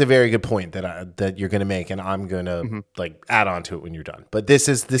this is a very good point that you're going to make, and I'm going to like add on to it when you're done. But this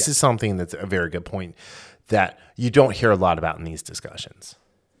is something that's a very good point that you don't hear a lot about in these discussions.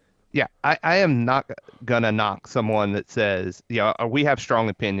 Yeah, I am not gonna knock someone that says, we have strong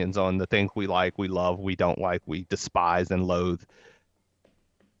opinions on the things we like, we love, we don't like, we despise and loathe.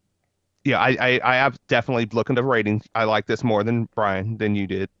 Yeah, I have definitely looked into ratings. I like this more than Brian, than you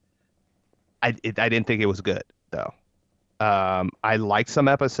did. I didn't think it was good though. I liked some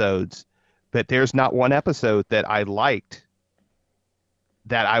episodes, but there's not one episode that I liked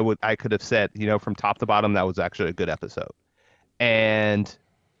that I could have said, from top to bottom, that was actually a good episode. And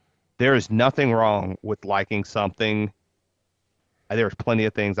there is nothing wrong with liking something. There's plenty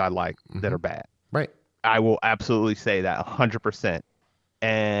of things I like that are bad. Right. I will absolutely say that 100%.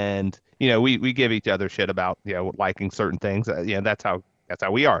 And, we give each other shit about, liking certain things. That's how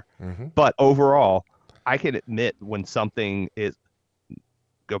we are. Mm-hmm. But overall, I can admit when something is,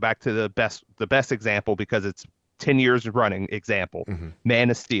 go back to the best example because it's 10 years running example,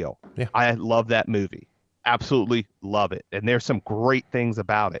 Man of Steel. Yeah. I love that movie. Absolutely love it. And there's some great things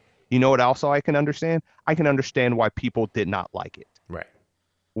about it. You know what also I can understand? I can understand why people did not like it. Right.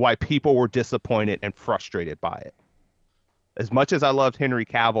 Why people were disappointed and frustrated by it. As much as I loved Henry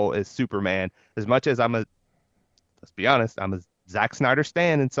Cavill as Superman, as much as let's be honest, I'm a Zack Snyder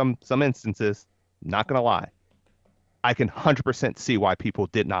stan in some instances, not going to lie. I can 100% see why people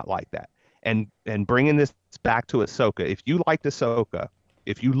did not like that. And bringing this back to Ahsoka, if you liked Ahsoka,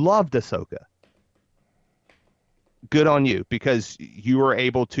 if you loved Ahsoka, good on you because you were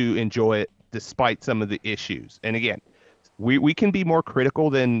able to enjoy it despite some of the issues. And again, we can be more critical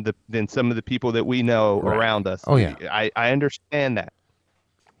than some of the people that we know around us. Oh yeah, I understand that.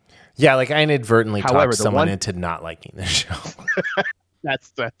 Yeah, like I inadvertently talked someone into not liking this show.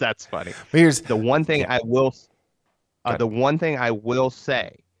 That's funny. But here's the one thing I will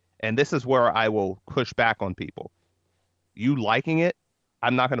say, and this is where I will push back on people. You liking it,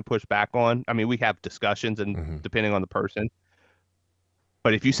 I'm not going to push back on. I mean, we have discussions and depending on the person.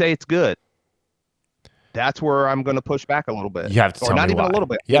 But if you say it's good, that's where I'm going to push back a little bit. You have to tell me not even why. a little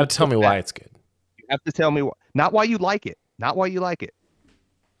bit. You have to tell me why it's good. You have to tell me not why you like it. Not why you like it.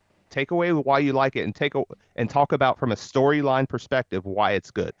 Take away why you like it and talk about from a storyline perspective why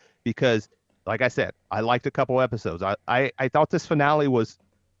it's good. Because, like I said, I liked a couple episodes. I thought this finale was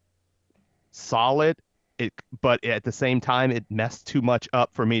solid but at the same time, it messed too much up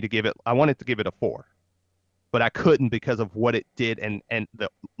for me to give it. I wanted to give it a 4, but I couldn't because of what it did, and the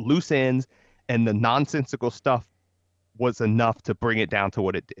loose ends and the nonsensical stuff was enough to bring it down to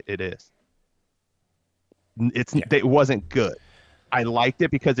what it is. Yeah. It wasn't good. I liked it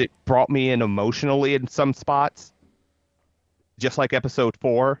because it brought me in emotionally in some spots, just like episode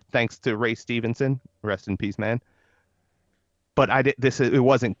 4, thanks to Ray Stevenson. Rest in peace, man. But it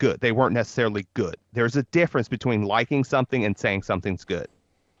wasn't good. They weren't necessarily good. There's a difference between liking something and saying something's good.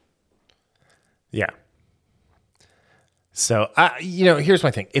 Yeah. So, here's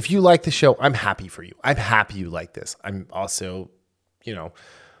my thing. If you like the show, I'm happy for you. I'm happy you like this. I'm also,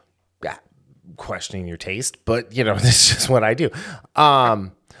 questioning your taste, but this is just what I do.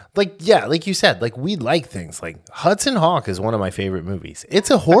 Like you said, like we like things. Like Hudson Hawk is one of my favorite movies. It's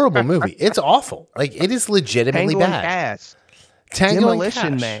a horrible movie. It's awful. Like it is legitimately Tango bad. And Cash. Tango Demolition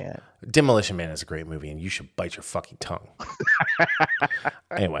and Cash. Man. Demolition Man is a great movie, and you should bite your fucking tongue.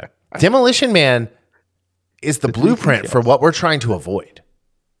 Anyway, Demolition Man is the blueprint for what we're trying to avoid,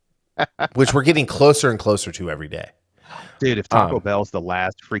 which we're getting closer and closer to every day. Dude, if Taco Bell's the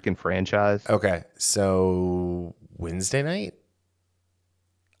last freaking franchise. Okay, so Wednesday night,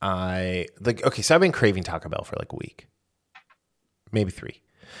 so I've been craving Taco Bell for like a week, maybe 3,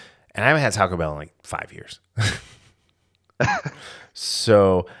 and I haven't had Taco Bell in like 5 years.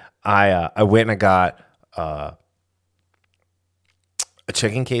 So I went and I got a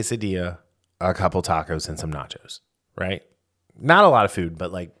chicken quesadilla, a couple tacos, and some nachos. Right, not a lot of food,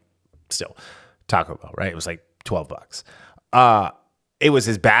 but like still Taco Bell. Right, it was like $12. It was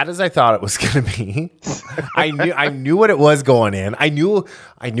as bad as I thought it was going to be. I knew what it was going in. I knew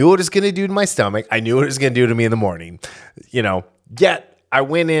what it was going to do to my stomach. I knew what it was going to do to me in the morning. Yet I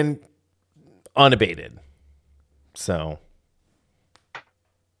went in unabated. So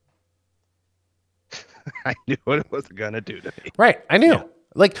I knew what it was going to do to me. Right, I knew. Yeah.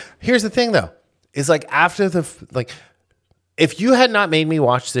 Like, here's the thing though. Is like after if you had not made me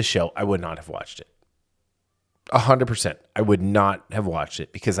watch this show, I would not have watched it. 100%. I would not have watched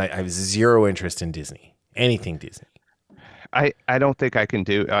it because I have zero interest in Disney. Anything Disney. I don't think I can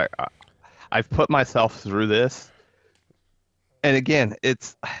do. I've put myself through this, and again,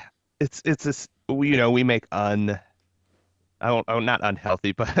 it's this. We make not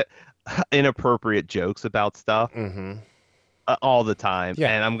unhealthy, but inappropriate jokes about stuff all the time.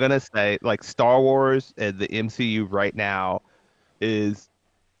 Yeah. And I'm gonna say, like Star Wars and the MCU right now is.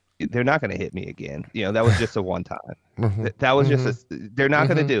 They're not going to hit me again. That was just a one time. That was just they're not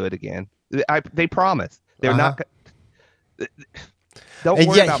going to do it again. They promise. They're not. Don't and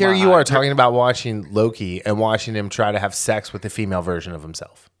worry yet about here my you eye. are talking about watching Loki and watching him try to have sex with the female version of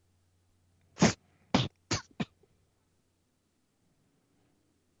himself.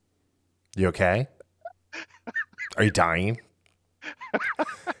 You okay? Are you dying?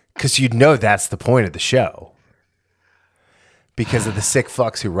 Because that's the point of the show. Because of the sick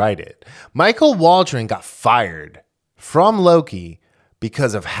fucks who write it. Michael Waldron got fired from Loki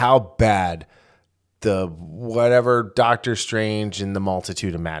because of how bad the whatever Doctor Strange and the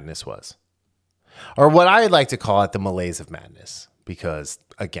Multitude of Madness was. Or what I like to call it, the Malaise of Madness. Because,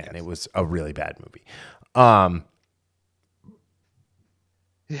 again, it was a really bad movie.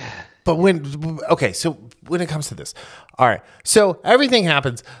 But so when it comes to this, all right. So everything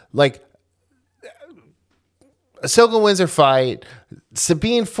happens like Ahsoka wins her fight.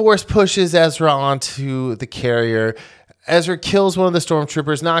 Sabine Force pushes Ezra onto the carrier. Ezra kills one of the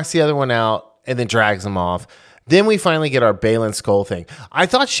stormtroopers, knocks the other one out, and then drags him off. Then we finally get our Balin Skull thing. I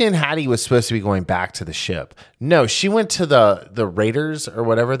thought Shin Hati was supposed to be going back to the ship. No, she went to the Raiders or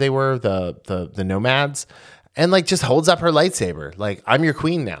whatever they were, the Nomads, and like just holds up her lightsaber. Like, I'm your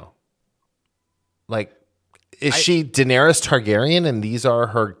queen now. Like, is she Daenerys Targaryen and these are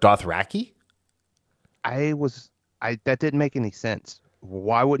her Dothraki? That didn't make any sense.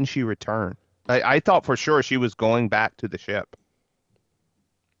 Why wouldn't she return? I thought for sure she was going back to the ship.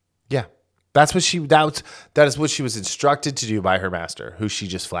 Yeah. That is what she was instructed to do by her master, who she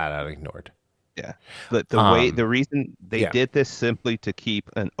just flat out ignored. Yeah. The reason they did this simply to keep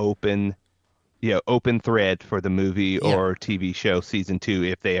an open thread for the movie or TV show season 2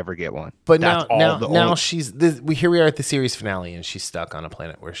 if they ever get one. But now here we are at the series finale and she's stuck on a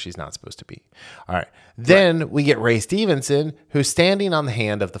planet where she's not supposed to be. All right. Then we get Ray Stevenson, who's standing on the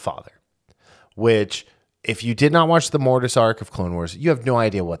hand of the father, which if you did not watch the Mortis arc of Clone Wars, you have no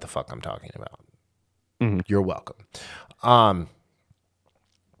idea what the fuck I'm talking about. Mm-hmm. You're welcome.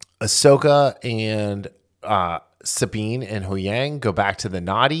 Ahsoka and Sabine and Huyang go back to the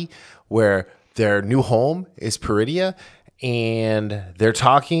Nadi, where their new home is Peridia, and they're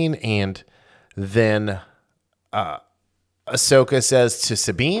talking, and then Ahsoka says to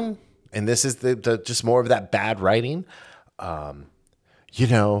Sabine, and this is the just more of that bad writing.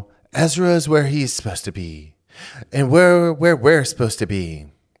 Ezra is where he's supposed to be, and where we're supposed to be.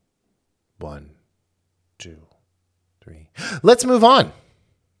 1, 2, 3. Let's move on.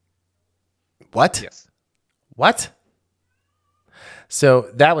 What? Yes. What? So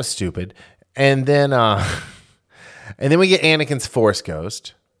that was stupid. And then we get Anakin's Force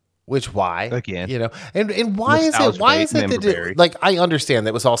Ghost, which why? Again. And why is it that Memberberry. like I understand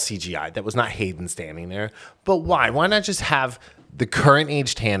that was all CGI. That was not Hayden standing there. But why? Why not just have the current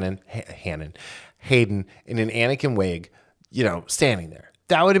aged Hayden in an Anakin wig, standing there?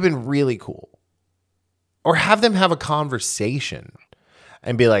 That would have been really cool. Or have them have a conversation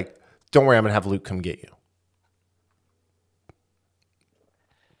and be like, "Don't worry, I'm going to have Luke come get you."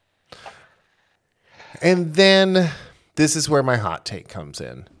 And then this is where my hot take comes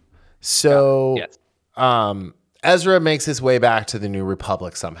in. So, Yes. Ezra makes his way back to the New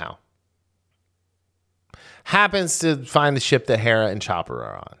Republic somehow. Happens to find the ship that Hera and Chopper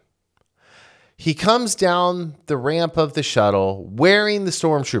are on. He comes down the ramp of the shuttle wearing the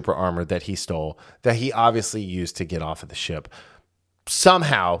stormtrooper armor that he stole, that he obviously used to get off of the ship,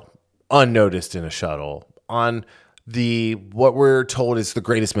 somehow unnoticed in a shuttle on what we're told is the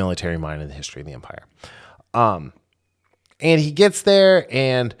greatest military mind in the history of the Empire. And he gets there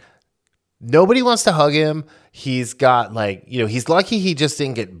and nobody wants to hug him. He's got he's lucky he just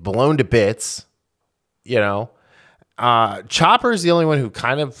didn't get blown to bits, Chopper's the only one who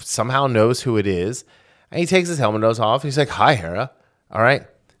kind of somehow knows who it is. And he takes his helmet nose off. He's like, "Hi, Hera." All right.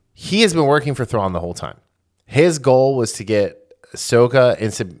 He has been working for Thrawn the whole time. His goal was to get Ahsoka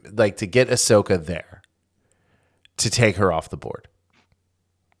there to take her off the board.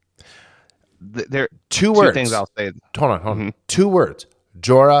 There two words. Things I'll say. Hold on. Mm-hmm. 2 words.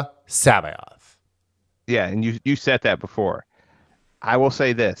 Jorah Sabaoth. Yeah, and you said that before. I will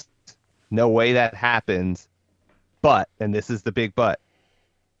say this. No way that happens. But, and this is the big but,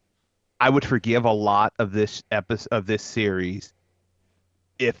 I would forgive a lot of this series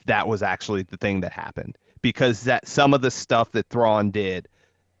if that was actually the thing that happened. Because that some of the stuff that Thrawn did,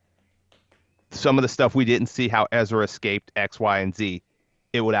 some of the stuff we didn't see how Ezra escaped X, Y, and Z,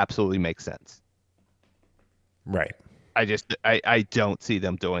 it would absolutely make sense. Right. I don't see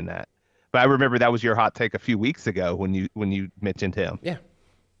them doing that. But I remember that was your hot take a few weeks ago when you mentioned him. Yeah.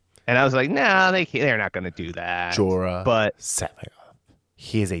 And I was like, nah, they're not going to do that. Jorah Sabaoth.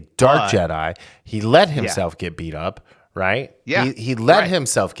 He is a dark Jedi. He let himself get beat up, right? Yeah. He let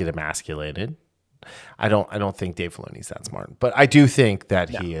himself get emasculated. I don't think Dave Filoni's that smart, but I do think that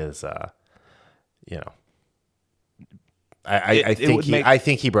he is. I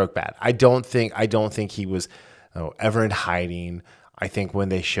think he broke bad. I don't think he was ever in hiding. I think when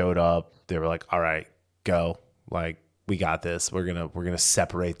they showed up, they were like, "All right, go! Like we got this. We're gonna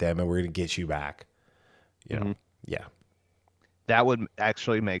separate them, and we're gonna get you back." Yeah. That would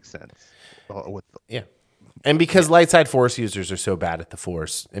actually make sense. And because light side Force users are so bad at the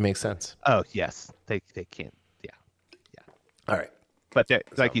Force, it makes sense. Oh yes, they can't. Yeah. All right. But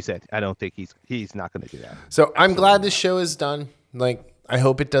like you said, I don't think he's not going to do that. So I'm glad this show is done. Like, I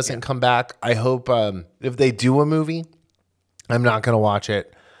hope it doesn't come back. I hope if they do a movie, I'm not going to watch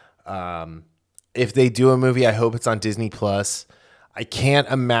it. If they do a movie, I hope it's on Disney Plus. I can't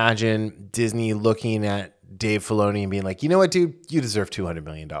imagine Disney looking at Dave Filoni and being like, "You know what, dude? You deserve $200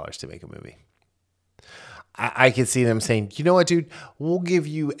 million to make a movie." I could see them saying, "You know what, dude? We'll give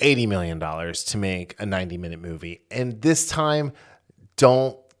you $80 million to make a 90-minute movie. And this time,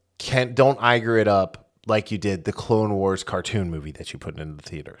 don't Iger it up like you did the Clone Wars cartoon movie that you put into the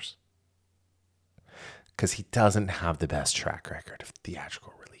theaters." Because he doesn't have the best track record of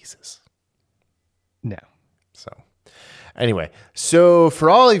theatrical releases. No. So anyway, for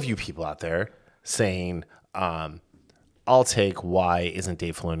all of you people out there saying, I'll take why isn't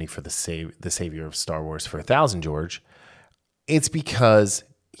Dave Filoni for the savior of Star Wars for 1,000, George, it's because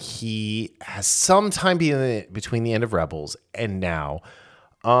he has sometime between the end of Rebels and now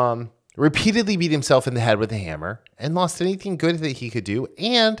repeatedly beat himself in the head with a hammer and lost anything good that he could do.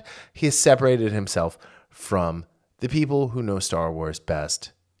 And he has separated himself from the people who know Star Wars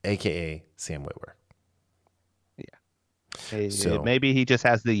best, a.k.a. Sam Witwer. Yeah. So maybe he just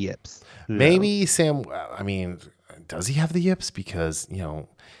has the yips. Maybe Sam, I mean, does he have the yips? Because,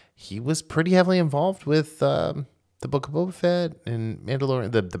 he was pretty heavily involved with the Book of Boba Fett and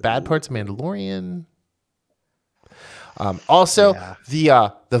Mandalorian, the bad parts of Mandalorian.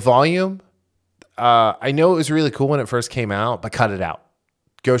 The volume. I know it was really cool when it first came out, but cut it out.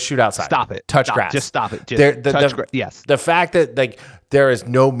 Go shoot outside. Stop it. Touch grass. Just stop it. Yes. The fact that there is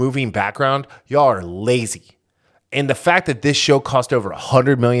no moving background, y'all are lazy. And the fact that this show cost over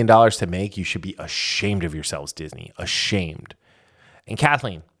 $100 million to make, you should be ashamed of yourselves, Disney. Ashamed. And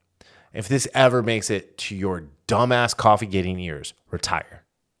Kathleen, if this ever makes it to your dumbass coffee-getting ears, retire.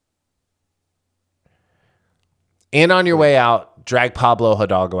 And on your way out, drag Pablo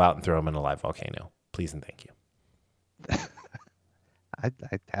Hidalgo out and throw him in a live volcano. Please and thank you. I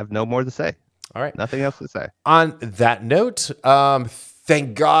have no more to say. All right. Nothing else to say. On that note,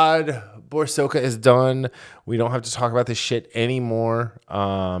 thank God Boresoka is done. We don't have to talk about this shit anymore.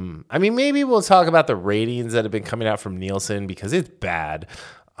 I mean, maybe we'll talk about the ratings that have been coming out from Nielsen because it's bad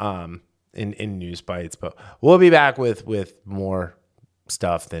in news bites. But we'll be back with more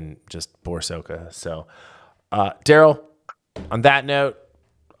stuff than just Boresoka. So, Daryl, on that note,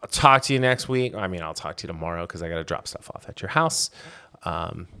 I'll talk to you next week. I mean, I'll talk to you tomorrow because I got to drop stuff off at your house.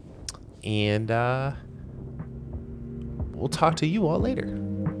 And we'll talk to you all later.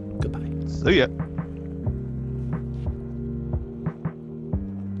 Goodbye. See ya.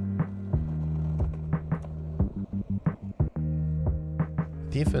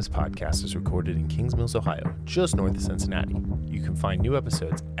 The Infamous Podcast is recorded in Kings Mills, Ohio, just north of Cincinnati. You can find new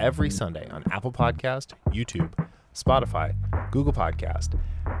episodes every Sunday on Apple Podcast, YouTube, Spotify, Google Podcast,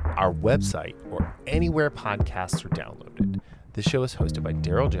 our website, or anywhere podcasts are downloaded. This show is hosted by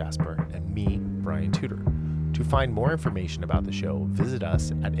Daryl Jasper and me, Brian Tudor. To find more information about the show, visit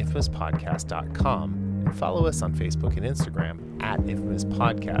us at infamouspodcast.com and follow us on Facebook and Instagram at Infamous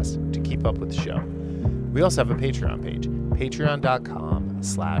Podcast to keep up with the show. We also have a Patreon page,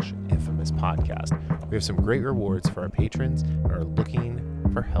 patreon.com/infamouspodcast. We have some great rewards for our patrons and are looking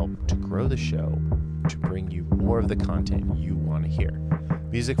for help to grow the show to bring you more of the content you want to hear.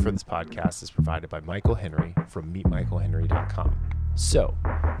 Music for this podcast is provided by Michael Henry from meetmichaelhenry.com. So,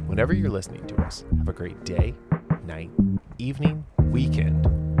 whenever you're listening to us, have a great day, night, evening, weekend,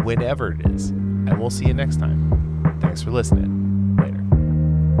 whenever it is, and we'll see you next time. Thanks for listening.